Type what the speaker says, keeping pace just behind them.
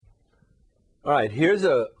All right, here's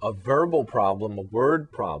a verbal problem, a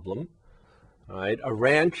word problem. All right, a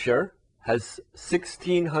rancher has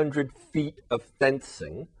 1,600 feet of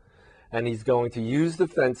fencing, and he's going to use the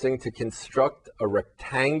fencing to construct a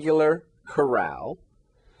rectangular corral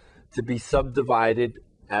to be subdivided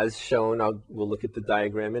as shown. We'll look at the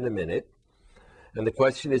diagram in a minute. And the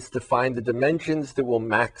question is to find the dimensions that will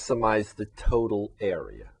maximize the total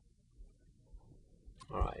area.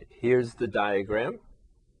 All right, here's the diagram.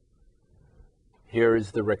 Here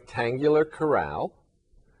is the rectangular corral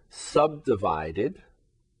subdivided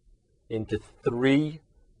into 3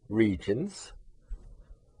 regions.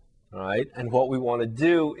 All right, and what we want to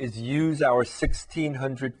do is use our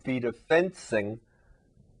 1,600 feet of fencing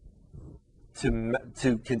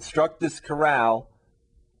to construct this corral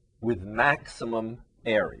with maximum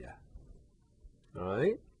area. All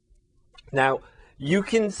right. Now, you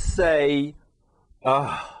can say,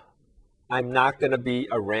 I'm not going to be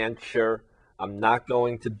a rancher. I'm not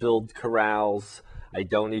going to build corrals. I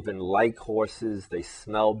don't even like horses. They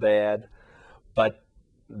smell bad. But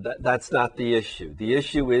that's not the issue. The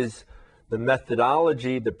issue is the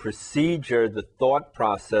methodology, the procedure, the thought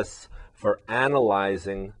process for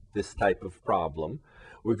analyzing this type of problem.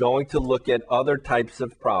 We're going to look at other types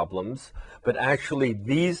of problems, but actually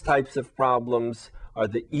these types of problems are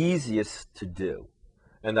the easiest to do.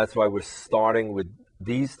 And that's why we're starting with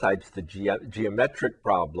these types, the geometric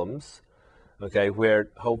problems, okay,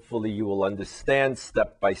 where hopefully you will understand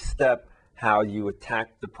step by step how you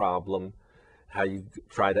attack the problem, how you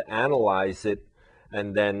try to analyze it,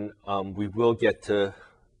 and then we will get to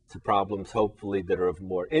problems hopefully that are of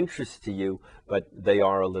more interest to you, but they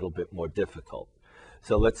are a little bit more difficult.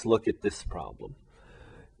 So let's look at this problem.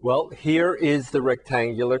 Well, here is the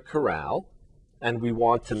rectangular corral, and we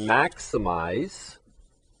want to maximize,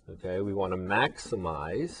 okay, we want to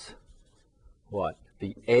maximize what?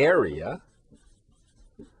 The area.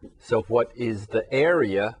 So what is the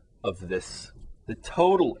area of this, the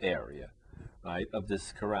total area, right, of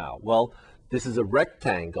this corral? Well, this is a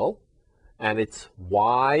rectangle, and it's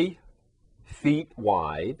y feet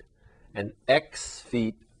wide and x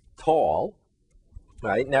feet tall.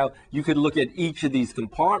 Right, now, you could look at each of these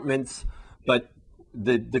compartments, but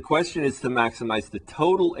the question is to maximize the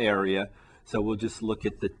total area. So we'll just look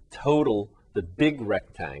at the total, the big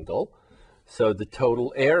rectangle. So the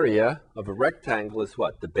total area of a rectangle is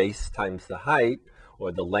what? The base times the height,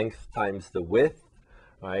 or the length times the width,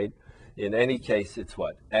 right? In any case, it's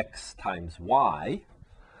what? X times y.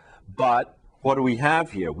 But what do we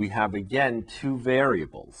have here? We have, again, 2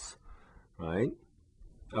 variables, right?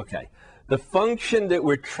 Okay. The function that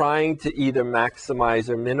we're trying to either maximize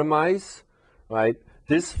or minimize, right?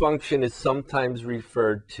 This function is sometimes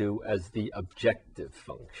referred to as the objective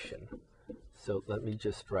function. So let me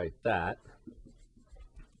just write that.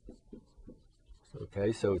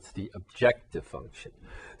 Okay, so it's the objective function.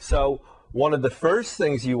 So one of the first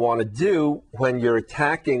things you want to do when you're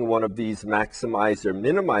attacking one of these maximize or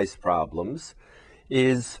minimize problems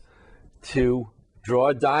is to draw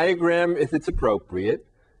a diagram if it's appropriate,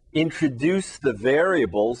 introduce the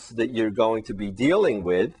variables that you're going to be dealing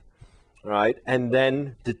with, right, and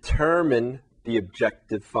then determine the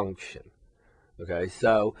objective function. Okay,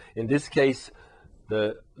 so in this case,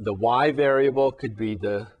 the y variable could be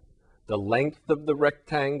the length of the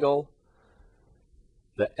rectangle.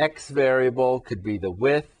 The x variable could be the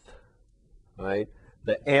width, right?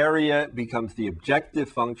 The area becomes the objective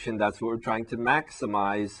function. That's what we're trying to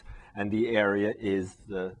maximize, and the area is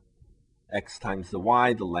the x times the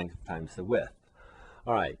y, the length times the width.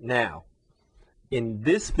 All right, now, in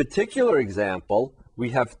this particular example,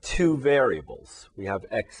 we have 2 variables. We have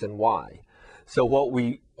x and y. So what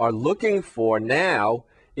we are looking for now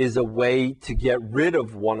is a way to get rid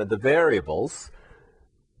of one of the variables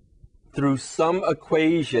through some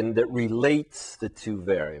equation that relates the 2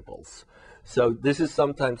 variables. So this is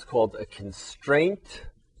sometimes called a constraint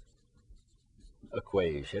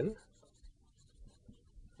equation.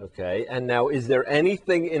 Okay, and now is there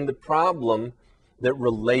anything in the problem that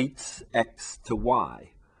relates x to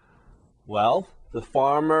y? Well, the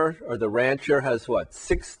farmer or the rancher has what?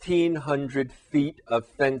 1,600 feet of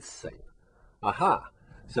fencing. Aha,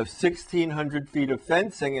 so 1,600 feet of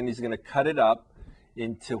fencing, and he's going to cut it up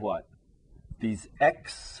into what? These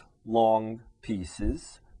x long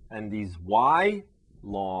pieces and these y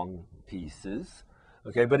long pieces.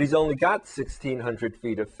 Okay, but he's only got 1,600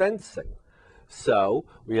 feet of fencing. So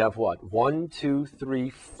we have what? 1, 2, 3,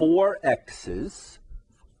 4 x's.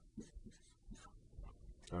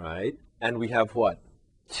 All right. And we have what?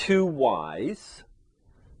 2 y's.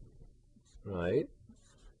 Right.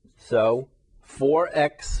 So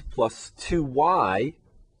 4x plus 2y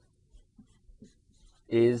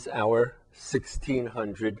is our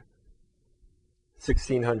 1,600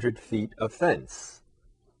 feet of fence.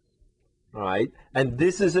 All right, and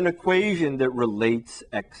this is an equation that relates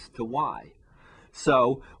x to y.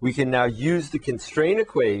 So we can now use the constraint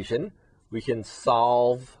equation. We can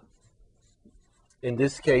solve, in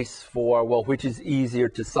this case, for, well, which is easier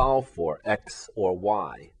to solve for, x or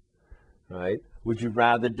y, right? Would you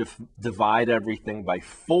rather divide everything by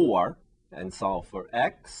 4 and solve for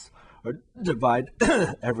x, or divide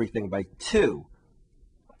everything by 2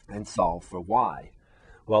 and solve for y?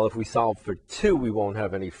 Well, if we solve for 2, we won't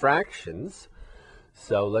have any fractions.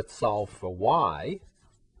 So let's solve for y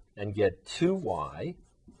and get 2y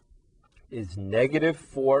is negative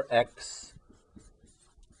 4x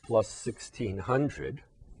plus 1,600.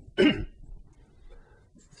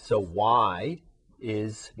 So y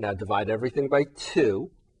is, now divide everything by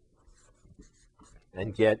 2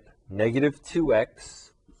 and get negative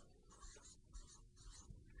 2x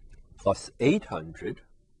plus 800.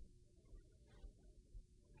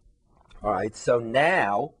 All right, so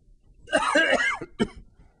now,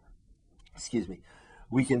 excuse me,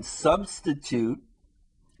 we can substitute,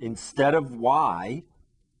 instead of y,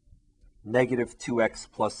 negative 2x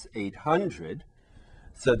plus 800,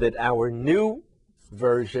 so that our new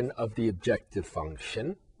version of the objective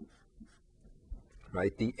function,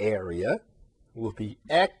 right, the area, will be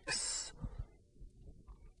x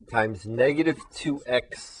times negative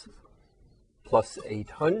 2x plus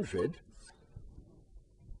 800,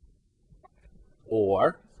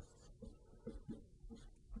 or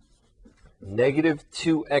negative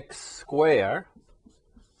 2x squared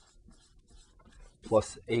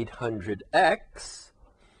plus 800x.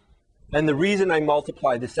 And the reason I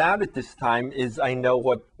multiply this out at this time is I know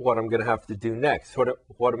what I'm going to have to do next.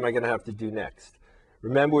 What am I going to have to do next?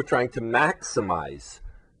 Remember, we're trying to maximize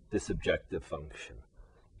this objective function.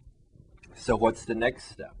 So what's the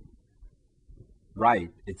next step?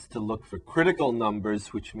 Right, it's to look for critical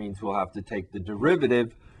numbers, which means we'll have to take the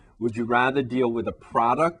derivative. Would you rather deal with a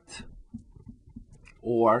product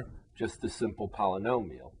or just a simple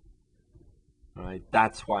polynomial? All right,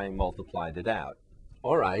 that's why I multiplied it out.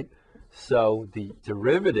 All right, so the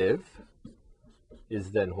derivative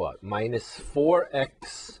is then what? Minus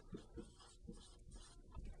 4x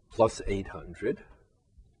plus 800.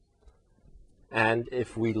 And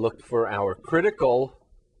if we look for our critical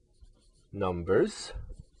numbers,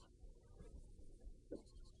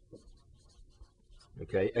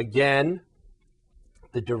 okay, again,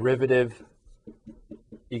 the derivative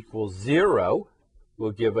equals 0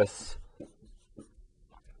 will give us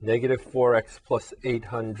negative 4x plus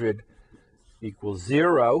 800 equals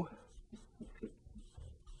 0,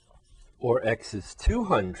 or x is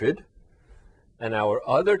 200. And our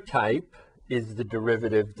other type is the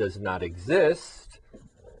derivative does not exist.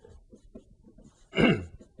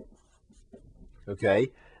 Okay,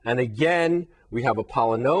 and again, we have a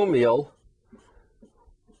polynomial.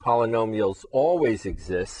 Polynomials always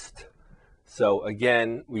exist. So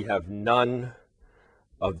again, we have none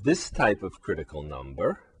of this type of critical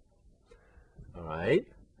number. All right.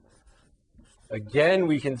 Again,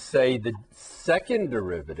 we can say the second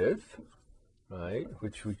derivative, right,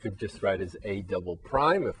 which we could just write as a double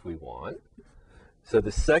prime if we want. So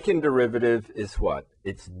the second derivative is what?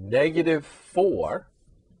 It's negative 4.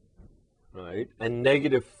 Right, and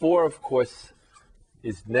negative 4, of course,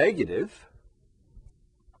 is negative.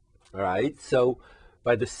 All right, so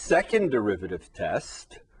by the second derivative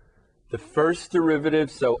test, the first derivative,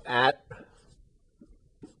 so at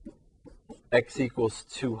x equals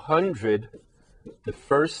 200, the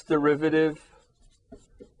first derivative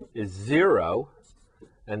is 0,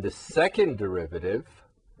 and the second derivative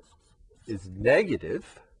is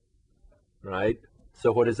negative, right?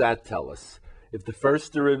 So what does that tell us? If the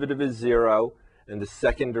first derivative is 0 and the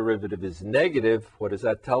second derivative is negative, what does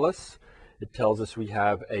that tell us? It tells us we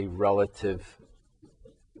have a relative,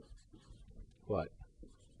 what?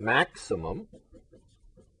 Maximum.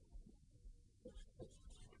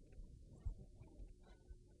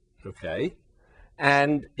 Okay.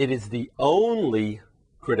 And it is the only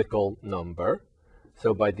critical number.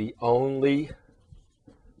 So by the only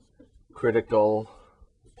critical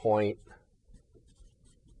point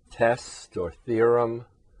test or theorem,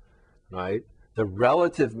 right, the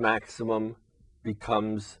relative maximum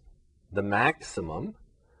becomes the maximum.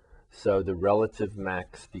 So the relative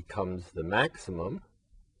max becomes the maximum.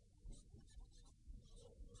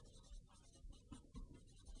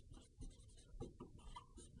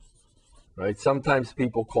 Right? Sometimes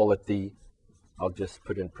people call it the, I'll just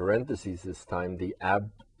put in parentheses this time, the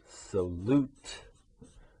absolute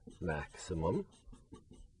maximum.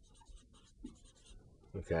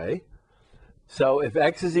 Okay? So if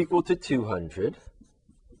x is equal to 200,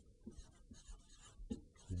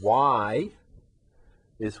 y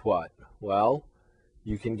is what? Well,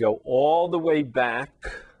 you can go all the way back,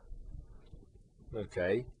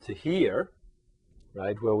 okay, to here,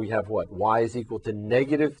 right, where we have what? Y is equal to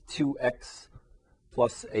negative 2x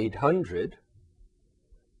plus 800,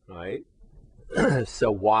 right? So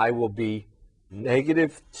y will be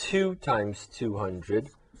negative 2 times 200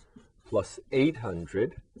 plus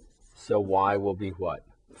 800. So y will be what?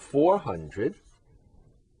 400.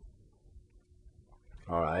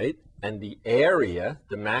 All right. And the area,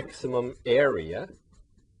 the maximum area,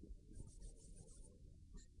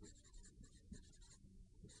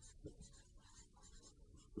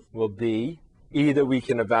 will be either we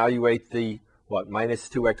can evaluate the, what, minus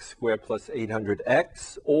 2x squared plus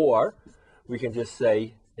 800x, or we can just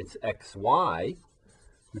say it's xy,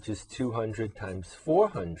 which is 200 times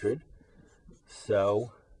 400.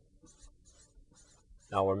 So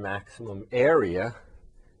our maximum area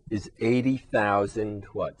is 80,000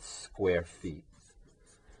 what, square feet.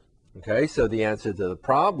 Okay, so the answer to the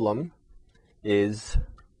problem is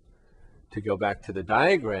to go back to the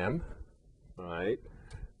diagram, all right,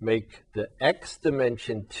 make the x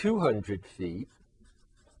dimension 200 feet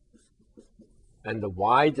and the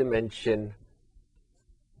y dimension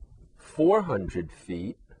 400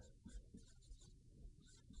 feet,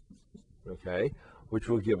 okay, which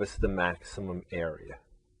will give us the maximum area.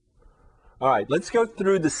 All right, let's go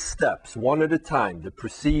through the steps one at a time, the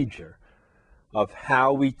procedure of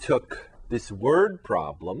how we took this word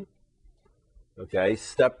problem, okay,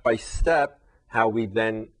 step by step, how we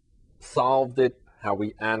then solved it, how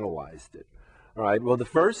we analyzed it. All right, well, the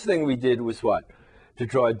first thing we did was what? To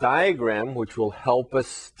draw a diagram which will help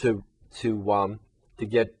us to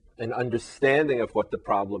get an understanding of what the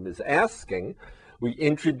problem is asking. We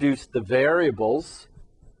introduced the variables,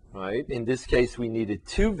 right? In this case, we needed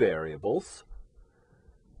 2 variables,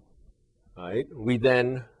 right? We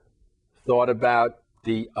then thought about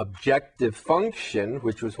the objective function,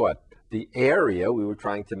 which was what? The area. We were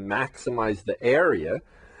trying to maximize the area.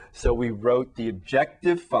 So we wrote the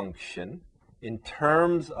objective function in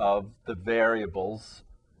terms of the variables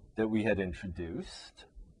that we had introduced,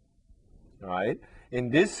 all right?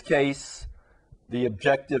 In this case, the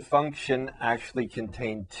objective function actually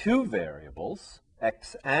contained 2 variables,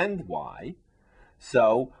 x and y.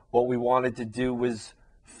 So what we wanted to do was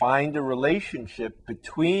find a relationship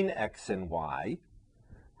between x and y,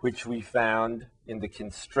 which we found in the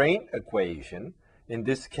constraint equation. In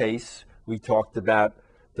this case, we talked about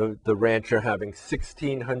the rancher having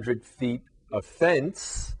 1,600 feet of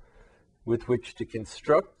fence with which to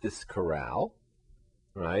construct this corral,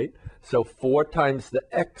 right? So 4 times the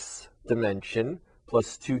x dimension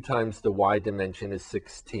plus 2 times the y dimension is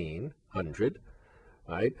 1,600,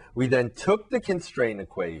 right? We then took the constraint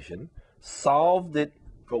equation, solved it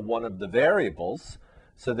for one of the variables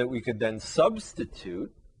so that we could then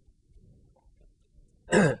substitute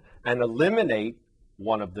and eliminate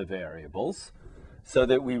one of the variables so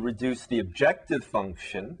that we reduce the objective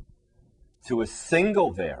function to a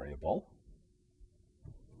single variable,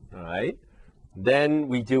 all right? Then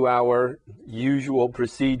we do our usual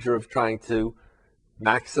procedure of trying to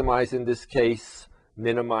maximize in this case,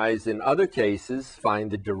 minimize in other cases,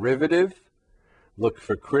 find the derivative, look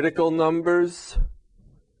for critical numbers,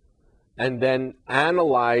 and then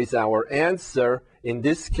analyze our answer, in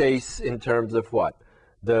this case, in terms of what?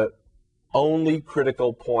 The only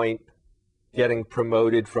critical point getting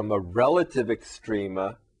promoted from a relative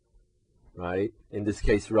extrema, right, in this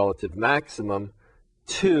case relative maximum,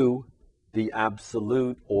 to the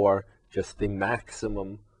absolute or just the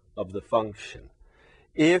maximum of the function.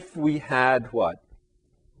 If we had what?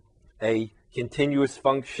 A continuous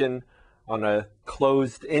function on a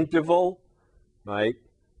closed interval, right,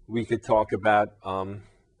 we could talk about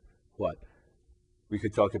what? We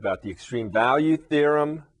could talk about the extreme value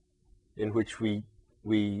theorem, in which we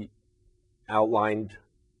outlined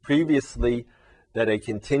previously that a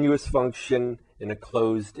continuous function in a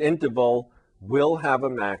closed interval will have a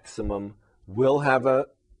maximum, will have a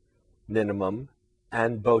minimum,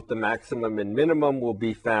 and both the maximum and minimum will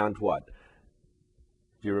be found what?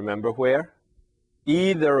 Do you remember where?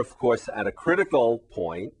 Either, of course, at a critical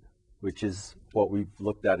point, which is what we've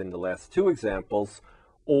looked at in the last 2 examples,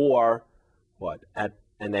 or what? At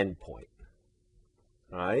an endpoint,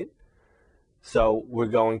 all right? So we're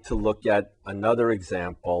going to look at another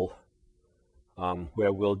example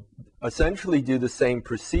where we'll essentially do the same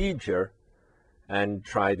procedure and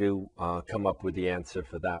try to come up with the answer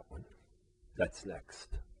for that one. That's next.